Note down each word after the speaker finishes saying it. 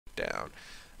down.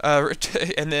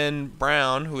 And then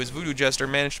Brown, who is Voodoo Jester,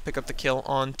 managed to pick up the kill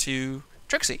onto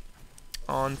Trixi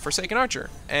on Forsaken Archer.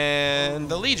 And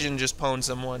the Legion just pwned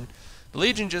someone. The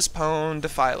Legion just pwned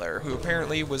Defiler, who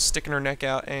apparently was sticking her neck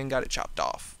out and got it chopped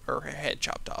off. Or her head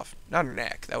chopped off. Not her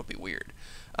neck. That would be weird.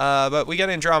 But we got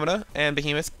Andromeda and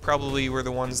Behemoth probably were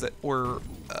the ones that were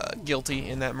guilty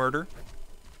in that murder.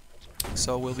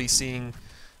 So we'll be seeing,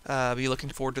 be looking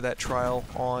forward to that trial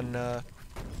on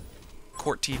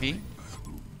Court TV.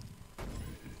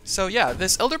 So yeah,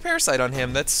 this Elder Parasite on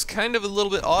him, that's kind of a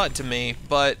little bit odd to me,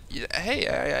 but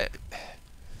hey,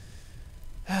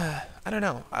 I don't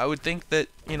know. I would think that,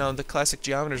 you know, the classic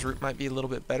Geometer's route might be a little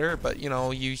bit better, but, you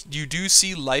know, you do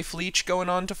see Life Leech going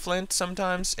on to Flint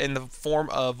sometimes in the form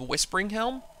of Whispering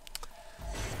Helm.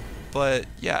 But,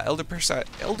 yeah, Elder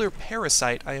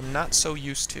Parasite I am not so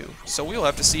used to. So we'll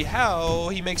have to see how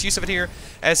he makes use of it here,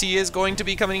 as he is going to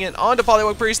be coming in onto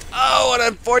Polywog Priest. Oh, and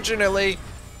unfortunately...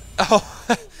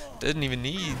 Oh, didn't even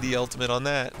need the ultimate on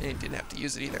that. He didn't have to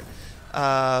use it either.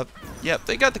 Yep,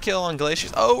 they got the kill on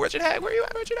Glacius. Oh, Wretched Hag, where you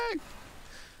at, Wretched Hag?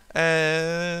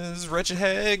 As Wretched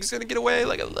Hag's gonna get away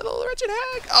like a little Wretched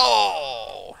Hag.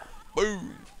 Oh,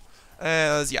 boom.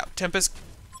 As, yeah, Tempest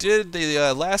did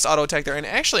the last auto attack there, and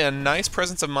actually a nice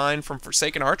presence of mind from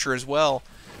Forsaken Archer as well,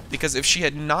 because if she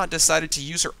had not decided to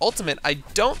use her ultimate, I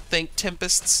don't think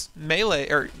Tempest's melee,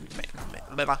 or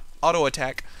auto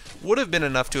attack would have been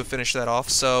enough to have finished that off.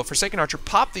 So Forsaken Archer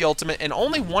popped the ultimate, and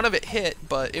only one of it hit,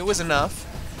 but it was enough.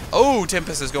 Oh,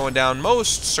 Tempest is going down,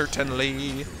 most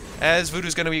certainly. As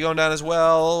Voodoo's going to be going down as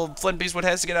well. Flint Beastwood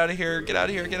has to get out of here. Get out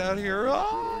of here, get out of here.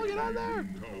 Oh, get out of there.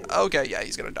 Okay, yeah,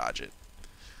 he's going to dodge it.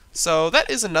 So that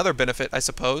is another benefit, I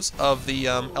suppose, of the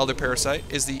Elder Parasite,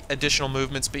 is the additional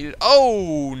movement speed.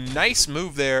 Oh, nice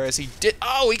move there as he did.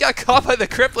 Oh, he got caught by the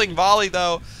crippling volley,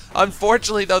 though.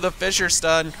 Unfortunately, though, the Fisher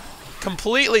stun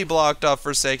completely blocked off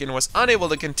Forsaken, was unable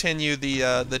to continue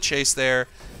the chase there.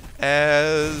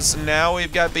 As now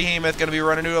we've got Behemoth going to be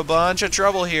running into a bunch of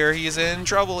trouble here. He's in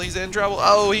trouble, he's in trouble.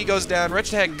 Oh, he goes down.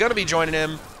 Wretched Hag going to be joining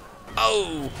him.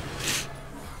 Oh.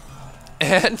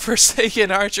 And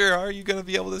Forsaken Archer, are you going to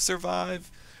be able to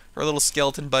survive? Her little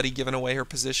skeleton buddy giving away her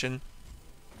position.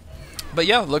 But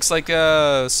yeah, looks like,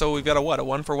 so we've got a what, a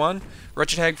 1-for-1?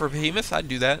 Wretched Hag for Behemoth? I'd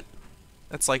do that.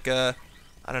 That's like a,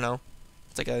 I don't know.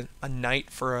 It's like a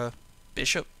knight for a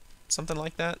bishop, something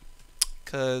like that.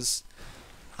 Because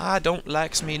I don't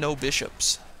likes me no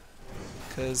bishops.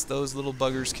 Because those little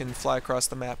buggers can fly across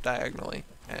the map diagonally.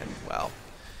 And, well,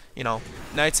 you know,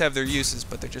 knights have their uses,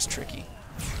 but they're just tricky.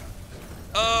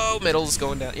 Oh, middle's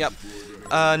going down. Yep.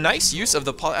 Nice use of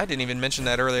the poly. I didn't even mention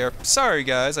that earlier. Sorry,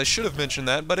 guys. I should have mentioned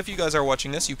that. But if you guys are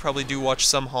watching this, you probably do watch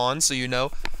some Han, so you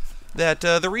know that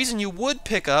the reason you would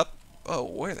pick up... Oh,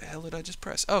 where the hell did I just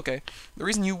press? Okay. The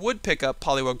reason you would pick up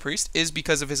Polywog Priest is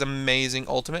because of his amazing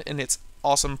ultimate and its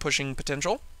awesome pushing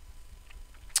potential.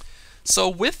 So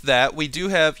with that, we do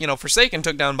have, you know, Forsaken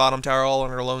took down bottom tower all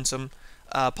on her lonesome.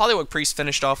 Polywog Priest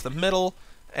finished off the middle.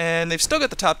 And they've still got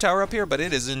the top tower up here, but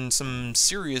it is in some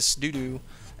serious doo-doo.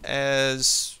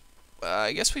 As,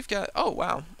 I guess we've got... Oh,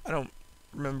 wow. I don't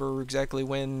remember exactly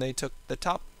when they took the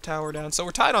top tower down. So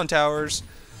we're tied on towers.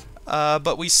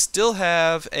 But we still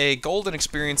have a golden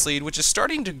experience lead, which is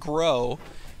starting to grow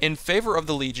in favor of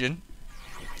the Legion.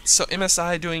 So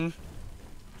MSI doing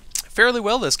fairly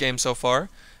well this game so far,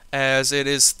 as it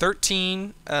is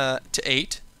 13 to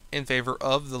 8 in favor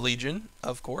of the Legion,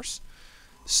 of course.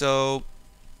 So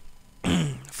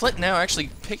Flint now actually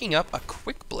picking up a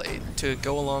Quick Blade to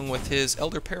go along with his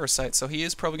Elder Parasite, so he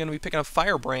is probably going to be picking up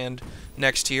Firebrand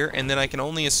next here, and then I can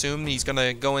only assume he's going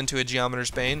to go into a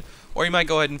Geometer's Bane, or he might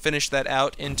go ahead and finish that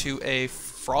out into a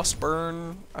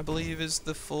Frostburn, I believe is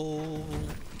the full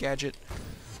gadget.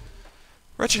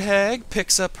 Wretched Hag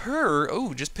picks up her,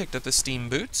 oh, just picked up the Steam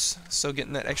Boots, so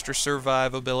getting that extra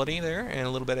survivability there, and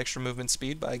a little bit extra movement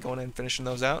speed by going ahead and finishing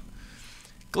those out.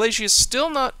 Glacius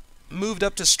still not moved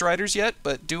up to Striders yet,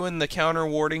 but doing the counter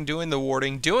warding, doing the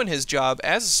warding, doing his job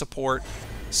as a support.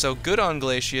 So good on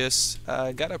Glacius.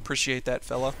 Gotta appreciate that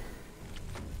fella.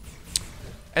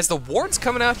 As the ward's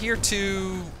coming out here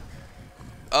to...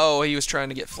 Oh, he was trying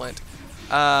to get Flint.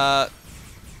 Oh,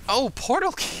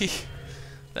 Portal Key.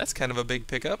 That's kind of a big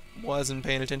pickup. Wasn't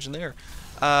paying attention there.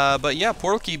 But yeah,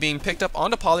 Portal Key being picked up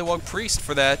onto Polywog Priest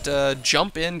for that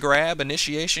jump in, grab,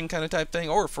 initiation kind of type thing.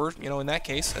 Or for, you know, in that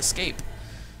case, escape.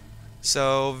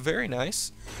 So, very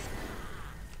nice.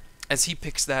 As he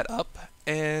picks that up.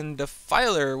 And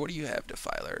Defiler, what do you have,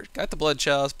 Defiler? Got the Blood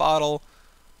Chalice bottle.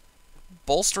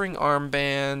 Bolstering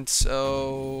armband,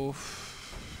 so...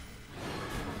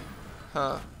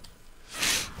 Huh.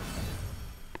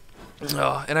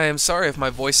 Oh, and I am sorry if my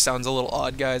voice sounds a little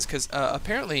odd, guys, because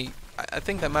apparently I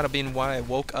think that might have been why I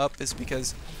woke up, is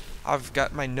because I've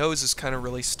got my nose is kind of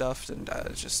really stuffed, and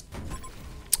just,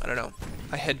 I don't know,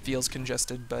 my head feels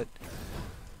congested, but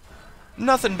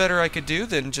nothing better I could do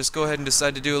than just go ahead and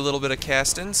decide to do a little bit of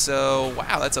casting. So,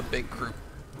 wow, that's a big group,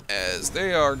 as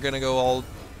they are going to go all,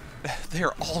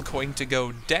 they're all going to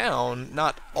go down,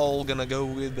 not all going to go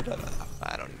with,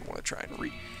 I don't even want to try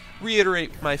and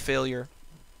reiterate my failure.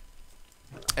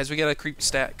 As we get a creep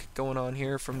stack going on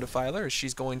here from Defiler,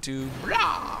 she's going to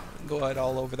go ahead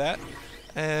all over that.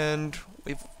 And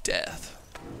Wave of Death.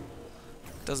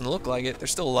 Doesn't look like it. They're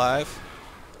still alive.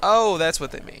 Oh, that's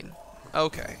what they mean.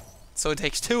 Okay. So it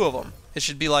takes 2 of them. It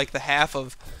should be like the half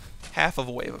of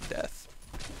a Wave of Death,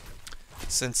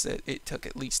 since it took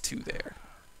at least 2 there.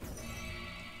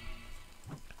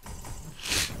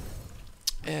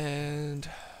 And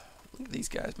look at these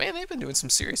guys. Man, they've been doing some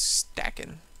serious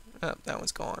stacking. Oh, that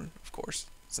one's gone, of course,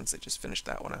 since they just finished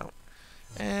that one out.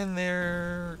 And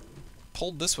they're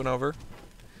pulled this one over.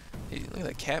 Hey, look at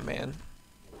that cat man.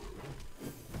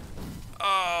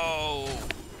 Oh!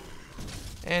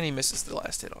 And he misses the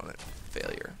last hit on it.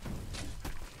 Failure.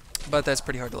 But that's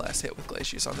pretty hard to last hit with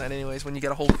Glacius on that anyways, when you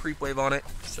get a whole creep wave on it.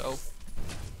 So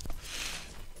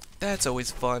that's always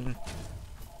fun.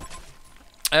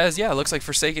 As, yeah, it looks like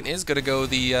Forsaken is going to go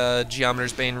the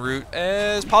Geometer's Bane route,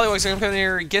 as Polywog's going to come in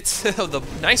here, gets the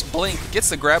nice blink, gets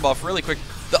the grab off really quick.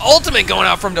 The ultimate going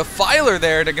out from Defiler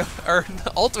there to go, or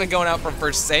the ultimate going out from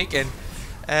Forsaken,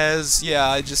 as, yeah,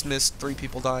 I just missed 3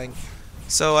 people dying.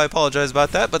 So I apologize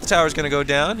about that, but the tower's going to go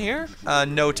down here.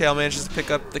 No Tail manages to pick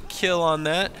up the kill on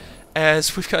that,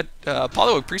 as we've got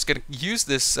Polywog Priest going to use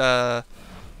this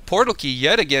portal key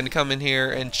yet again to come in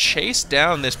here and chase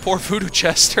down this poor Voodoo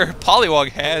Chester.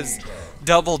 Polywog has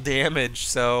double damage,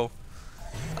 so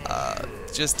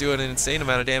just doing an insane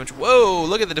amount of damage. Whoa,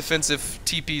 look at the defensive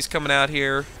TPs coming out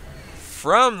here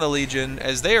from the Legion,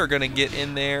 as they are going to get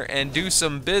in there and do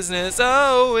some business.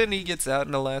 Oh, and he gets out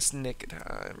in the last nick of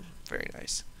time. Very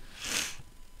nice.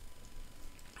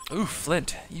 Ooh,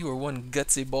 Flint, you are one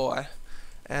gutsy boy,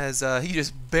 as he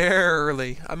just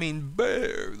barely, I mean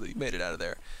barely made it out of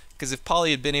there. Because if Poly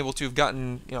had been able to have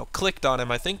gotten, you know, clicked on him,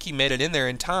 I think he made it in there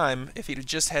in time. If he'd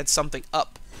just had something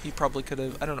up, he probably could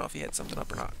have, I don't know if he had something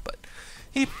up or not, but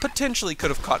he potentially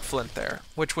could have caught Flint there,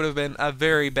 which would have been a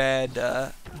very bad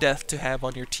death to have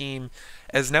on your team.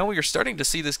 As now we are starting to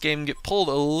see this game get pulled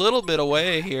a little bit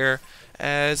away here,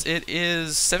 as it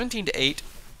is 17-8,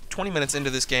 20 minutes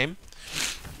into this game.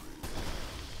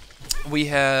 We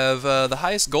have the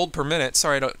highest gold per minute.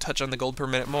 Sorry, I don't touch on the gold per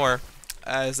minute more,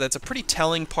 as that's a pretty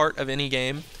telling part of any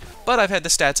game. But I've had the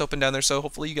stats open down there, so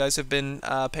hopefully you guys have been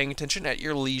paying attention at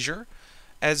your leisure.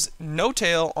 As No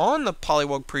Tail on the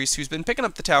Polywog Priest, who's been picking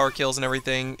up the tower kills and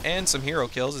everything, and some hero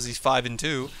kills, as he's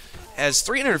 5-2, has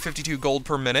 352 gold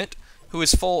per minute, who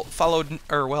is followed,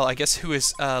 or well, I guess who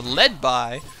is led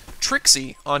by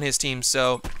Trixi on his team.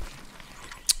 So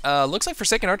looks like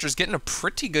Forsaken Archer's getting a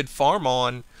pretty good farm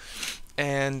on,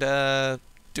 and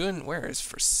doing, where is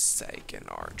Forsaken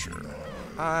Archer?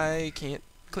 I can't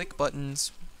click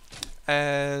buttons.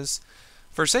 As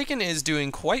Forsaken is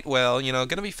doing quite well, you know,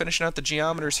 gonna be finishing out the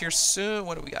geometers here soon.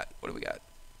 What do we got? What do we got?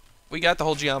 We got the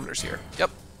whole geometers here.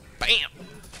 Yep. Bam!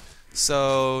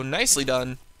 So, nicely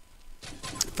done.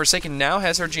 Forsaken now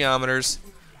has her geometers.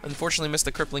 Unfortunately missed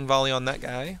the crippling volley on that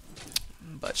guy,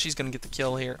 but she's gonna get the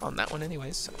kill here on that one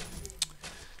anyways. So.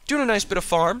 Doing a nice bit of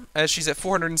farm, as she's at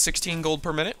 416 gold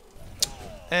per minute.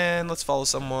 And let's follow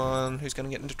someone who's going to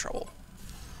get into trouble.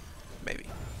 Maybe.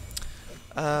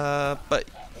 But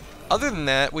other than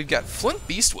that, we've got Flint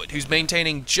Beastwood, who's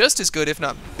maintaining just as good, if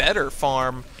not better,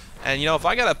 farm. And, you know, if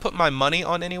I got to put my money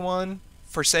on anyone,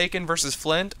 Forsaken versus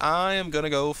Flint, I am going to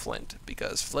go Flint.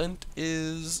 Because Flint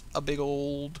is a big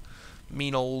old,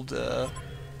 mean old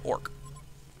orc.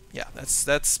 Yeah,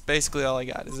 that's basically all I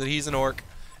got, is that he's an orc.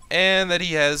 And that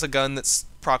he has a gun that's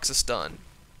procs a stun.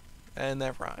 And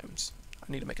that rhymes.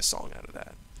 I need to make a song out of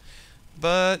that.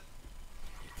 But,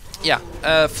 yeah,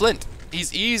 Flint,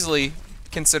 he's easily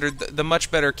considered the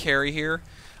much better carry here.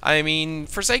 I mean,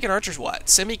 Forsaken Archer's what?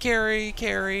 Semi-carry?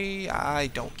 Carry? I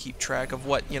don't keep track of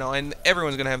what, you know, and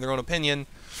everyone's going to have their own opinion.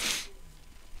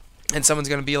 And someone's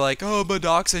going to be like, oh,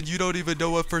 minoxen, you don't even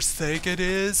know what Forsaken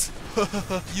is?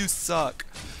 You suck.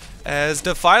 As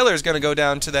Defiler's going to go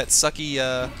down to that sucky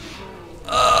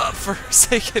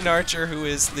Forsaken Archer, who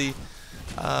is the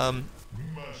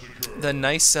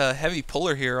nice heavy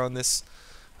puller here on this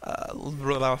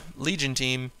Legion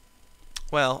team.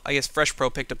 Well, I guess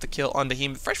freshpro picked up the kill on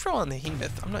Behemoth. Freshpro on the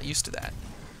Behemoth, I'm not used to that.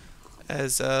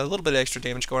 As a little bit of extra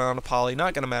damage going on to Poly.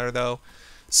 Not going to matter, though.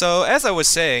 So, as I was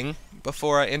saying,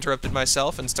 before I interrupted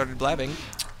myself and started blabbing,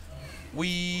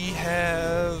 we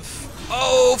have...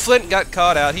 Oh, Flint got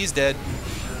caught out. He's dead.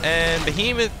 And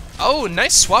Behemoth... Oh,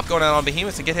 nice swap going on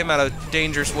Behemoth to get him out of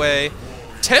dangerous way.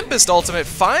 Tempest ultimate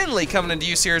finally coming into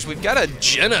use here as we've got a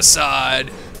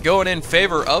genocide going in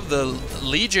favor of the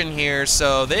Legion here.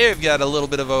 So they've got a little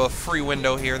bit of a free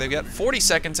window here. They've got 40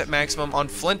 seconds at maximum on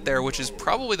Flint there, which is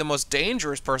probably the most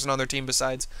dangerous person on their team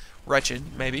besides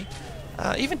Wretched, maybe.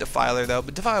 Even Defiler, though,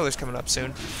 but Defiler's coming up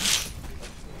soon.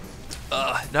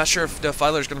 Not sure if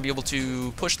Defiler's going to be able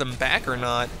to push them back or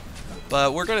not.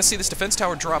 But we're going to see this defense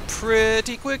tower drop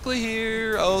pretty quickly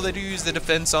here. Oh, they do use the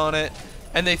defense on it.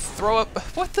 And they throw up...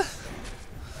 What the...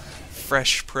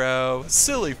 freshpro.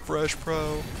 Silly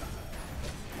freshpro.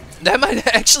 That might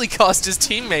actually cost his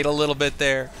teammate a little bit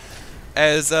there.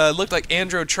 As it looked like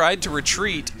Andro tried to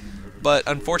retreat. But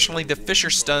unfortunately, the Fisher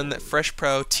stun that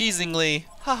freshpro teasingly...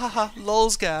 Ha ha ha,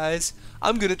 lols guys.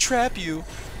 I'm going to trap you.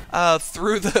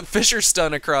 Threw the Fisher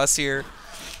stun across here.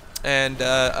 And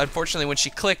unfortunately, when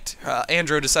she clicked,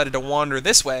 Andro decided to wander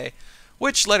this way,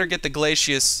 which let her get the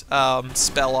Glacius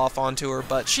spell off onto her,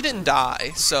 but she didn't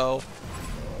die, so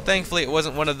thankfully it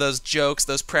wasn't one of those jokes,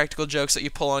 those practical jokes that you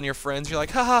pull on your friends. You're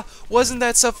like, haha, wasn't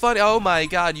that so funny? Oh my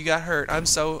god, you got hurt.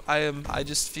 I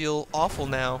just feel awful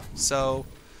now, so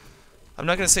I'm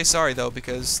not going to say sorry, though,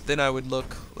 because then I would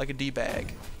look like a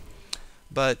D-bag.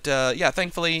 But, yeah,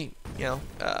 thankfully, you know,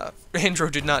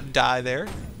 Andro did not die there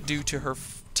due to her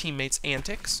teammates'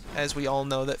 antics, as we all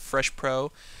know that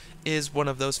freshpro is one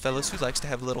of those fellows who likes to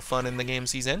have a little fun in the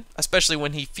games he's in, especially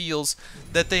when he feels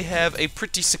that they have a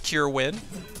pretty secure win.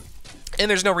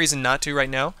 And there's no reason not to right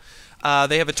now.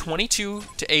 They have a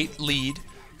 22-8 lead.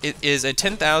 It is a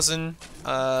 10,000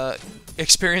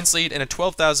 experience lead and a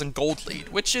 12,000 gold lead,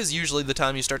 which is usually the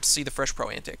time you start to see the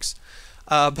freshpro antics.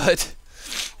 But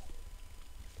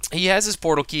he has his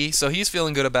portal key, so he's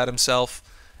feeling good about himself.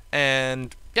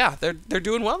 And yeah, they're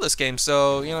doing well this game,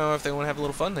 so, you know, if they want to have a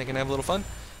little fun, they can have a little fun.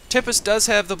 Tempest does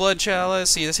have the Blood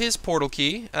Chalice. He has his portal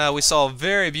key. We saw a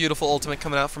very beautiful ultimate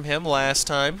coming out from him last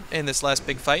time in this last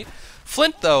big fight.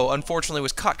 Flint, though, unfortunately,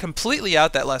 was caught completely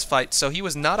out that last fight, so he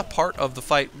was not a part of the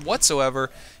fight whatsoever.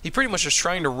 He pretty much was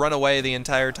trying to run away the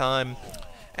entire time,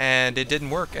 and it didn't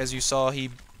work. As you saw, he,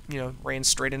 you know, ran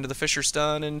straight into the Fisher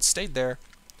stun and stayed there.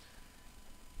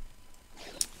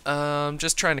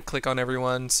 Just trying to click on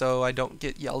everyone so I don't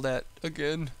get yelled at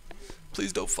again.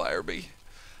 Please don't fire me.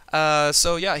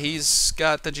 So yeah, he's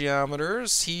got the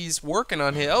geometers. He's working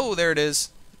on his... Oh, there it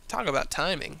is. Talk about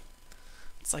timing.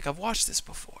 It's like I've watched this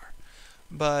before.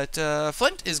 But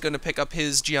Flint is going to pick up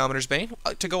his Geometer's Bane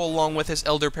to go along with his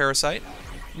Elder Parasite.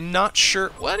 Not sure...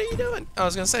 What are you doing? I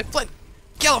was going to say, Flint!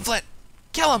 Kill him, Flint!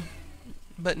 Kill him!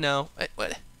 But no.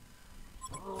 What?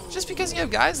 Just because you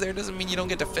have guys there doesn't mean you don't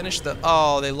get to finish the...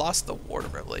 Oh, they lost the Ward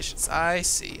of Revelations. I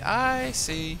see. I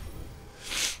see.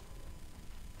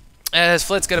 As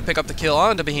Flint's going to pick up the kill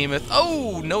onto Behemoth.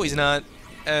 Oh, no he's not.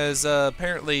 As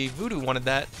apparently Voodoo wanted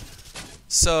that.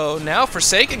 So now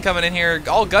Forsaken coming in here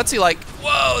all gutsy like,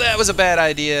 whoa, that was a bad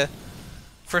idea.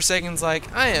 Forsaken's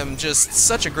like, I am just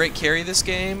such a great carry this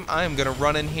game. I am going to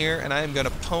run in here and I am going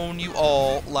to pwn you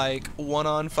all like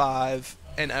 1-on-5.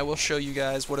 And I will show you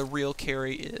guys what a real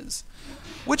carry is.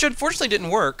 Which unfortunately didn't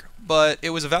work, but it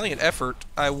was a valiant effort,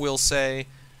 I will say.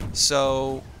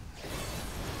 So...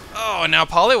 Oh, and now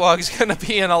Poliwag's going to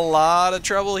be in a lot of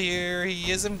trouble here. He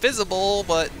is invisible,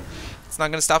 but it's not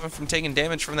going to stop him from taking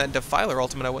damage from that Defiler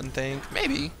ultimate, I wouldn't think.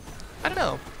 Maybe. I don't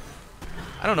know.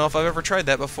 I don't know if I've ever tried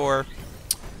that before.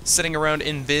 Sitting around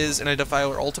invis in a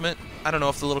Defiler ultimate. I don't know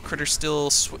if the little critters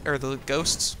still... or the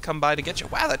ghosts come by to get you.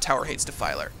 Wow, that tower hates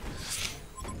Defiler.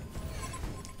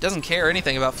 Doesn't care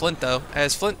anything about Flint, though,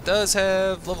 as Flint does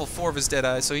have level 4 of his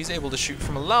Deadeye, so he's able to shoot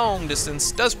from a long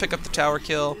distance. Does pick up the tower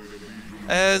kill.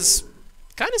 As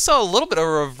kind of saw a little bit of a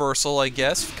reversal, I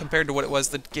guess, compared to what it was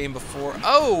the game before.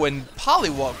 Oh, and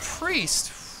Poliwag Priest.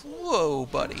 Whoa,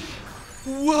 buddy.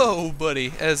 Whoa,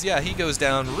 buddy. As, yeah, he goes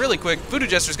down really quick. Voodoo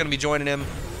Jester's going to be joining him.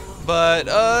 But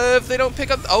if they don't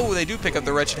pick up... Oh, they do pick up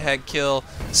the Wretched Hag kill,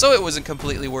 so it wasn't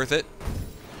completely worth it.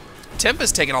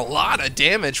 Tempest taking a lot of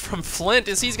damage from Flint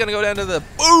as he's going to go down to the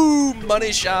boom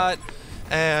money shot.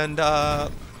 And,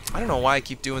 I don't know why I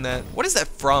keep doing that. What is that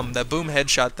from? That boom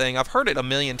headshot thing? I've heard it a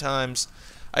million times.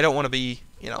 I don't want to be,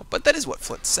 you know, but that is what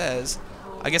Flint says.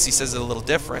 I guess he says it a little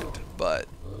different, but...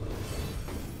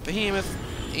 Behemoth,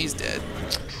 he's dead.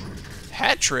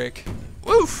 Hat trick.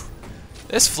 Woof!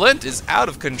 This Flint is out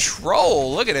of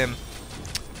control. Look at him.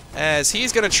 As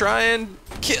he's going to try and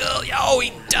kill. Oh,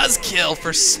 he does kill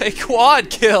for quad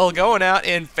kill. Going out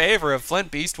in favor of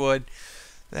Flint Beastwood.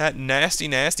 That nasty,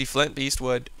 nasty Flint Beast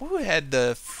would. Ooh, it had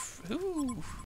the... Ooh.